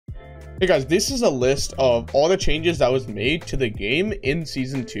Hey guys, this is a list of all the changes that was made to the game in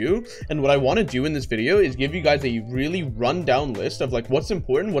season 2, and what I want to do in this video is give you guys a really rundown list of like what's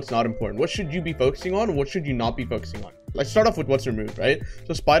important, what's not important, what should you be focusing on, what should you not be focusing on. Let's start off with what's removed, right?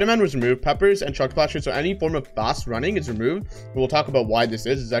 So Spider-Man was removed, peppers and chuck flashers, so any form of fast running is removed. And we'll talk about why this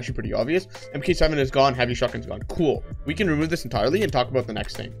is. It's actually pretty obvious. MK7 is gone, heavy shotgun's gone. Cool. We can remove this entirely and talk about the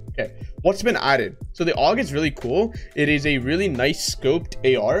next thing. Okay, what's been added? So the AUG is really cool. It is a really nice scoped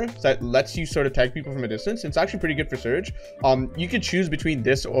AR that lets you sort of tag people from a distance. It's actually pretty good for Surge. You could choose between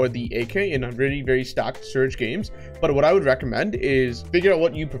this or the AK in a really very stacked Surge games, but what I would recommend is figure out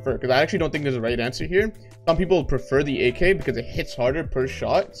what you prefer, because I actually don't think there's a right answer here. Some people prefer the AK because it hits harder per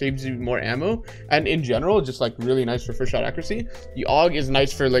shot, saves you more ammo, and in general it's just like really nice for first shot accuracy. The AUG is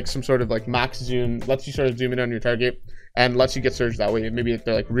nice for like some sort of like max zoom, lets you sort of zoom in on your target and lets you get Surge that way. Maybe if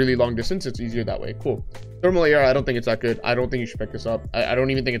they're like really long distance, it's easier that way. Cool. Thermal AR, I don't think it's that good. I don't think you should pick this up. I don't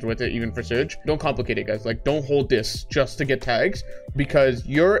even think it's worth it even for Surge. Don't complicate it, guys. Like, don't hold this just to get tags, because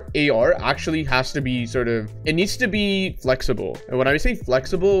your AR actually has to be sort of, it needs to be flexible. And when I say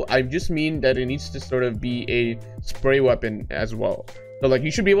flexible, I just mean that it needs to sort of be a spray weapon as well. So like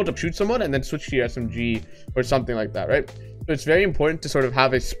you should be able to shoot someone and then switch to your SMG or something like that, right? So it's very important to sort of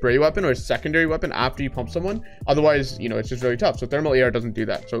have a spray weapon or a secondary weapon after you pump someone. Otherwise, you know, it's just really tough. So thermal AR doesn't do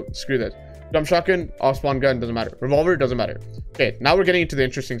that. So screw this. Jump shotgun, off spawn gun, doesn't matter. Revolver, doesn't matter. Okay, now we're getting into the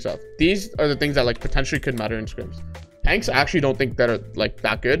interesting stuff. These are the things that like potentially could matter in scrims. Tanks, I actually don't think that are like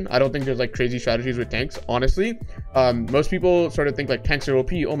that good. I don't think there's like crazy strategies with tanks, honestly. Most people sort of think like tanks are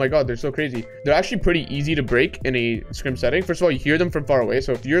OP. Oh my god, they're so crazy. They're actually pretty easy to break in a scrim setting. First of all, you hear them from far away.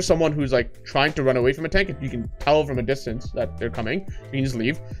 So if you're someone who's like trying to run away from a tank, you can tell from a distance that they're coming. You can just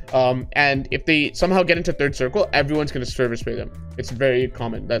leave. And if they somehow get into third circle, everyone's going to server spray them. It's very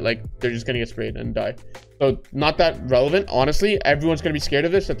common that like they're just going to get sprayed and die. So not that relevant. Honestly, everyone's going to be scared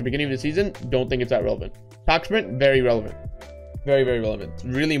of this at the beginning of the season. Don't think it's that relevant. Tac sprint, very relevant. Very, very relevant. It's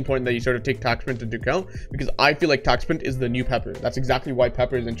really important that you sort of take tac sprint into account, because I feel like tac sprint is the new pepper. That's exactly why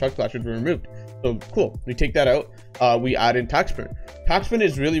peppers and chuck flashers were removed. So cool. We take that out. We add in tac sprint. Tac sprint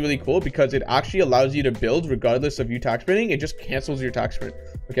is really, really cool because it actually allows you to build regardless of you tac sprinting. It just cancels your tac sprint.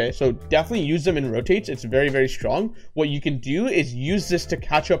 Okay, so definitely use them in rotates. It's very, very strong. What you can do is use this to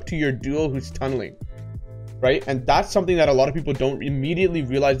catch up to your duo who's tunneling. Right, and that's something that a lot of people don't immediately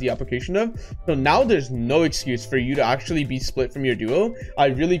realize the application of. So now there's no excuse for you to actually be split from your duo. I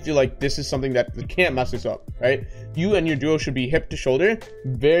really feel like this is something that you can't mess this up, right? You and your duo should be hip to shoulder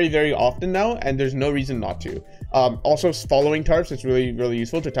very, very often now, and there's no reason not to. Also, following tarps, it's really, really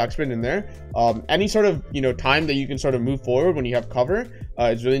useful to tac sprint in there. Any sort of, you know, time that you can sort of move forward when you have cover,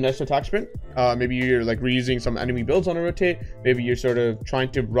 it's really nice to tac sprint. Maybe you're like reusing some enemy builds on a rotate. Maybe you're sort of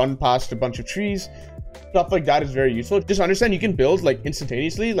trying to run past a bunch of trees. Stuff like that is very useful. Just understand you can build like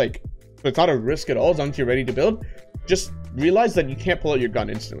instantaneously, like it's not a risk at all as long as you're ready to build. Just realize that you can't pull out your gun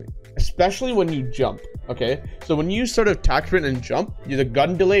instantly, especially when you jump. Okay, so when you sort of tac sprint and jump, the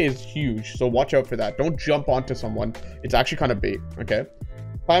gun delay is huge, so watch out for that. Don't jump onto someone. It's actually kind of bait. Okay,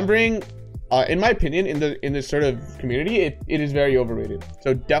 clambering, in my opinion, in this sort of community, it is very overrated.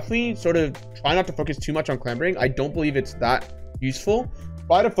 So definitely sort of try not to focus too much on clambering. I don't believe it's that useful.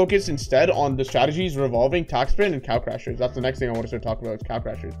 Try to focus instead on the strategies revolving tac sprint and cow crashers. That's the next thing I want to start talking about is cow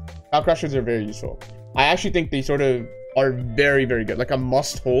crashers. Cow crashers are very useful. I actually think they sort of are very, very good, like a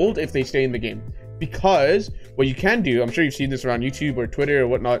must hold if they stay in the game. Because what you can do, I'm sure you've seen this around YouTube or Twitter or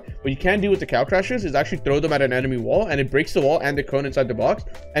whatnot, what you can do with the cow crashers is actually throw them at an enemy wall, and it breaks the wall and the cone inside the box,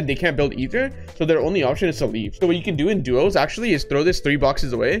 and they can't build either, so their only option is to leave. So what you can do in duos actually is throw this 3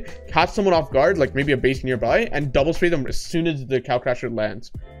 boxes away, catch someone off guard, like maybe a base nearby, and double spray them as soon as the cow crasher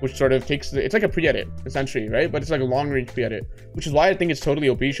lands, which sort of takes it's like a pre-edit essentially, right? But it's like a long range pre-edit, which is why I think it's totally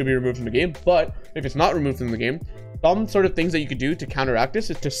OP, should be removed from the game. But if it's not removed from the game, some sort of things that you could do to counteract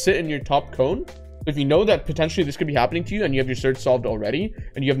this is to sit in your top cone. If you know that potentially this could be happening to you and you have your search solved already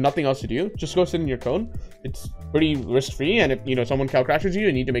and you have nothing else to do, just go sit in your cone. It's pretty risk-free, and if you know someone cow crashes you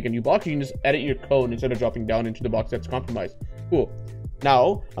and need to make a new box, you can just edit your cone instead of dropping down into the box that's compromised. Cool.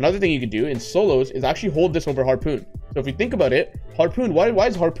 Now, another thing you can do in solos is actually hold this over harpoon. So if you think about it, harpoon, why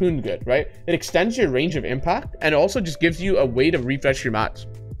is harpoon good, right? It extends your range of impact and it also just gives you a way to refresh your mats.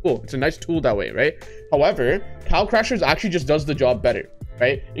 Cool. It's a nice tool that way, right? However, cow crashers actually just does the job better.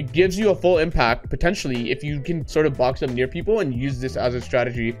 Right, it gives you a full impact potentially if you can sort of box up near people and use this as a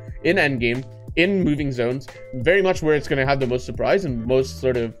strategy in endgame, in moving zones, very much where it's going to have the most surprise and most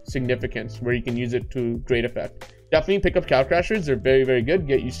sort of significance, where you can use it to great effect. Definitely pick up cow crashers. They're very, very good.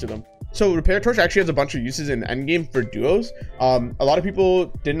 Get used to them. So Repair Torch actually has a bunch of uses in endgame for duos. A lot of people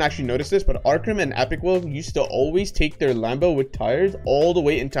didn't actually notice this, but Arkham and Epic Will used to always take their Lambo with tires all the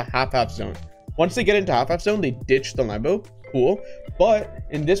way into half zone. Once they get into half zone, they ditch the Lambo. Cool. But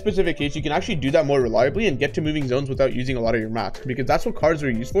in this specific case, you can actually do that more reliably and get to moving zones without using a lot of your mats, because that's what cars are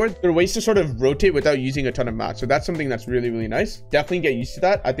used for. There are ways to sort of rotate without using a ton of mats. So that's something that's really, really nice. Definitely get used to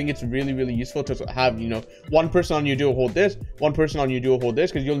that. I think it's really, really useful to have, you know, one person on your duo hold this, one person on your duo hold this,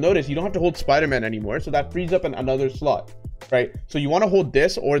 because you'll notice you don't have to hold Spider-Man anymore. So that frees up another slot, right? So you want to hold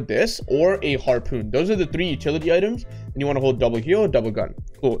this or a harpoon. Those are the 3 utility items. And you want to hold double heal, double gun.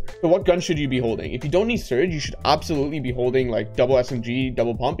 Cool. So what gun should you be holding? If you don't need surge, you should absolutely be holding like double SMG,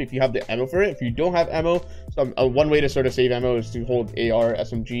 double pump if you have the ammo for it. If you don't have ammo, so one way to sort of save ammo is to hold AR,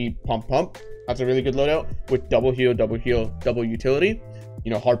 SMG, pump. That's a really good loadout with double heal, double utility.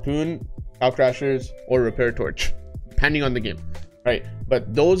 You know, harpoon, cow crashers, or repair torch, depending on the game. Right,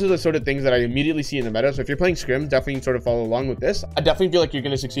 but those are the sort of things that I immediately see in the meta. So if you're playing scrim, definitely sort of follow along with this. I definitely feel like you're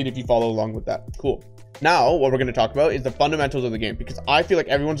going to succeed if you follow along with that. Cool. Now what we're going to talk about is the fundamentals of the game, because I feel like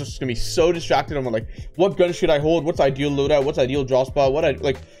everyone's just going to be so distracted on like, what gun should I hold, what's ideal loadout, what's ideal draw spot,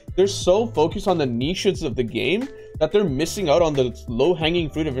 they're so focused on the niches of the game that they're missing out on the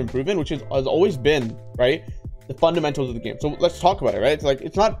low-hanging fruit of improvement, which has always been, right, the fundamentals of the game. So let's talk about it, right? It's like,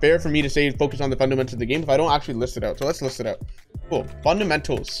 it's not fair for me to say focus on the fundamentals of the game if I don't actually list it out. So let's list it out. Cool.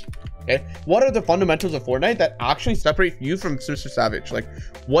 Fundamentals. Okay, what are the fundamentals of Fortnite that actually separate you from Mr. Savage? Like,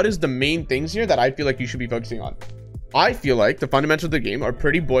 what is the main things here that I feel like you should be focusing on? I feel like the fundamentals of the game are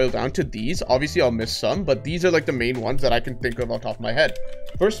pretty boiled down to these. Obviously I'll miss some, but these are like the main ones that I can think of off the top of my head.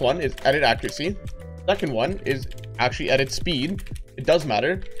 First one is edit accuracy. Second one is actually edit speed. It does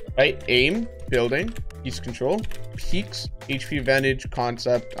matter, right? Aim, building, piece control, peaks, HP advantage,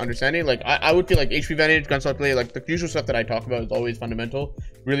 concept, understanding. Like I would feel like HP advantage, gun slot play, like the usual stuff that I talk about is always fundamental,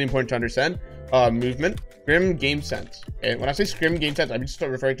 really important to understand. Movement, scrim, game sense. Okay, when I say scrim, game sense, I'm just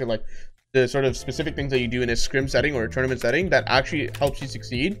referring to like the sort of specific things that you do in a scrim setting or a tournament setting that actually helps you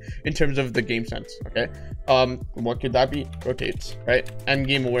succeed in terms of the game sense. Okay, what could that be? Rotates, right? End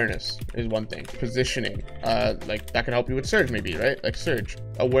game awareness is one thing. Positioning, like that can help you with surge, maybe, right? Like surge,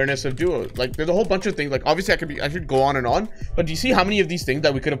 awareness of duo. Like there's a whole bunch of things. Like obviously I should go on and on, but do you see how many of these things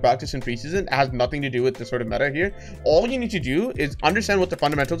that we could have practiced in preseason has nothing to do with the sort of meta here? All you need to do is understand what the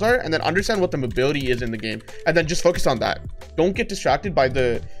fundamentals are, and then understand what the mobility is in the game, and then just focus on that. Don't get distracted by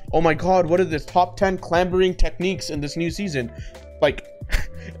the, oh my god, what are the top 10 clambering techniques in this new season? Like,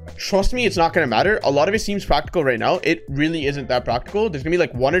 trust me, it's not going to matter. A lot of it seems practical right now. It really isn't that practical. There's gonna be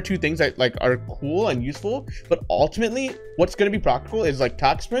like 1 or 2 things that like are cool and useful, but ultimately what's going to be practical is like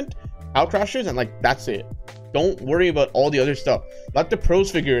tack sprint, out crashes, and like that's it. Don't worry about all the other stuff. Let the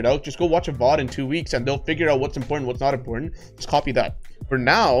pros figure it out. Just go watch a VOD in 2 weeks and they'll figure out what's important, what's not important. Just copy that. For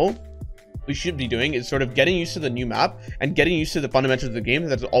now, we should be doing is sort of getting used to the new map and getting used to the fundamentals of the game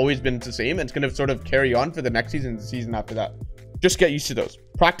that's always been the same, and it's going to sort of carry on for the next season and the season after that. Just get used to those.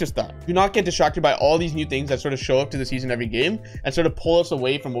 Practice that. Do not get distracted by all these new things that sort of show up to the season every game and sort of pull us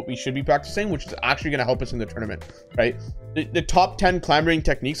away from what we should be practicing, which is actually going to help us in the tournament, right? The top 10 clambering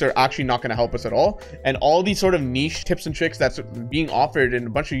techniques are actually not going to help us at all. And all these sort of niche tips and tricks that's being offered in a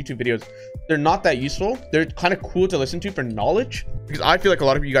bunch of YouTube videos, they're not that useful. They're kind of cool to listen to for knowledge, because I feel like a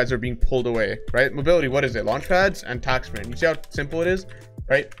lot of you guys are being pulled away, right? Mobility, what is it? Launch pads and tack sprint. You see how simple it is?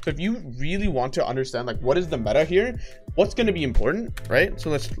 Right? So if you really want to understand like what is the meta here, what's going to be important, right? So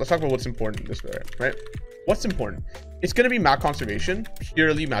let's talk about what's important this way, right? What's important? It's going to be map conservation,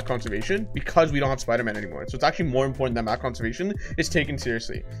 purely map conservation, because we don't have Spider-Man anymore. So it's actually more important that map conservation is taken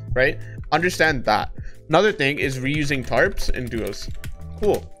seriously, right? Understand that. Another thing is reusing tarps in duos.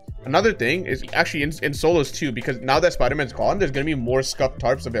 Cool. Another thing is actually in solos too, because now that Spider-Man's gone, there's going to be more scuffed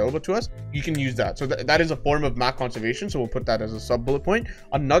tarps available to us. You can use that. So that is a form of map conservation. So we'll put that as a sub bullet point.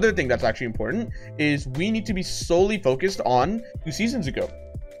 Another thing that's actually important is we need to be solely focused on 2 seasons ago,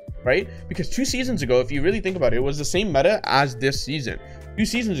 right? Because 2 seasons ago, if you really think about it, it was the same meta as this season. 2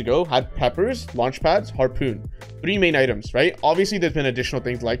 seasons ago had peppers, launch pads, harpoon, 3 main items, right? Obviously there's been additional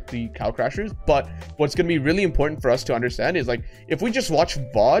things like the cow crashers, but what's going to be really important for us to understand is like, if we just watch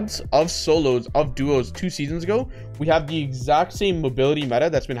VODs of solos of duos 2 seasons ago, we have the exact same mobility meta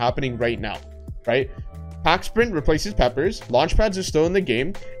that's been happening right now, right? Pack Sprint replaces Peppers, Launch Pads are still in the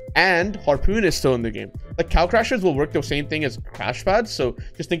game, and Harpoon is still in the game. Like, Cow Crashers will work the same thing as Crash Pads, so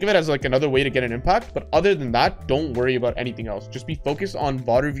just think of it as like another way to get an impact. But other than that, don't worry about anything else. Just be focused on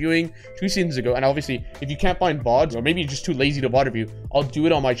VOD reviewing 2 seasons ago. And obviously, if you can't find VODs, or maybe you're just too lazy to VOD review, I'll do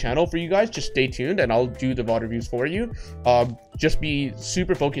it on my channel for you guys. Just stay tuned and I'll do the VOD reviews for you. Just be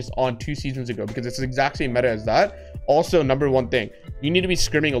super focused on 2 seasons ago, because it's the exact same meta as that. Also, number one thing, you need to be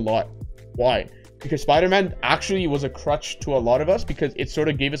scrimming a lot. Why? Because Spider-Man actually was a crutch to a lot of us, because it sort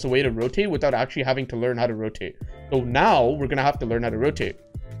of gave us a way to rotate without actually having to learn how to rotate. So now we're going to have to learn how to rotate,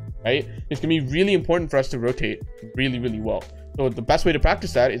 right? It's going to be really important for us to rotate really, really well. So the best way to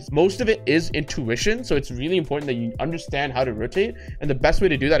practice that is, most of it is intuition. So it's really important that you understand how to rotate. And the best way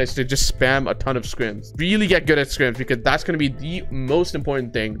to do that is to just spam a ton of scrims. Really get good at scrims, because that's going to be the most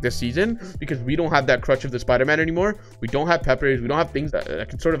important thing this season, because we don't have that crutch of the Spider-Man anymore. We don't have Peppers. We don't have things that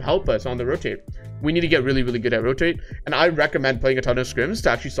can sort of help us on the rotate. We need to get really, really good at rotate. And I recommend playing a ton of scrims to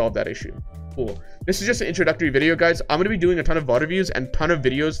actually solve that issue. Cool. This is just an introductory video, guys. I'm going to be doing a ton of VOD reviews and ton of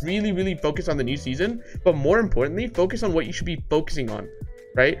videos, really focus on the new season, but more importantly, focus on what you should be focusing on,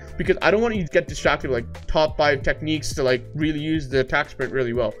 right? Because I don't want you to get distracted with like top 5 techniques to like really use the attack sprint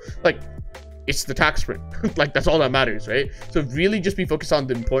really well. Like, it's the attack sprint. Like, that's all that matters, right? So really just be focused on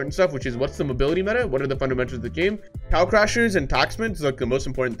the important stuff, which is what's the mobility meta, what are the fundamentals of the game. Cow Crashers and attack sprint is like the most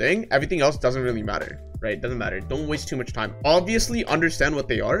important thing. Everything else doesn't really matter, right? It doesn't matter. Don't waste too much time. Obviously understand what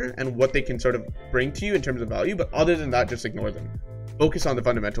they are and what they can sort of bring to you in terms of value, but other than that, just ignore them. Focus on the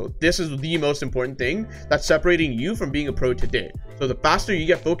fundamental. This is the most important thing that's separating you from being a pro today. So the faster you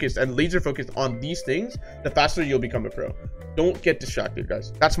get focused and laser focused on these things, the faster you'll become a pro. Don't get distracted,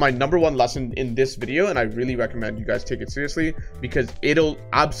 guys. That's my #1 lesson in this video, and I really recommend you guys take it seriously, because it'll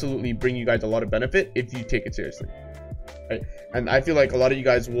absolutely bring you guys a lot of benefit if you take it seriously. Right? And I feel like a lot of you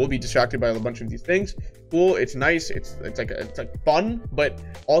guys will be distracted by a bunch of these things. Cool, it's nice, it's like fun, but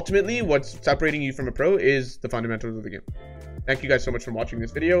ultimately what's separating you from a pro is the fundamentals of the game. Thank you guys so much for watching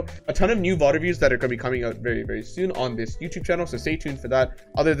this video. A ton of new VOD reviews that are going to be coming out very soon on this YouTube channel, so stay tuned for that.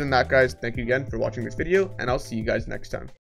 Other than that, guys, thank you again for watching this video, and I'll see you guys next time.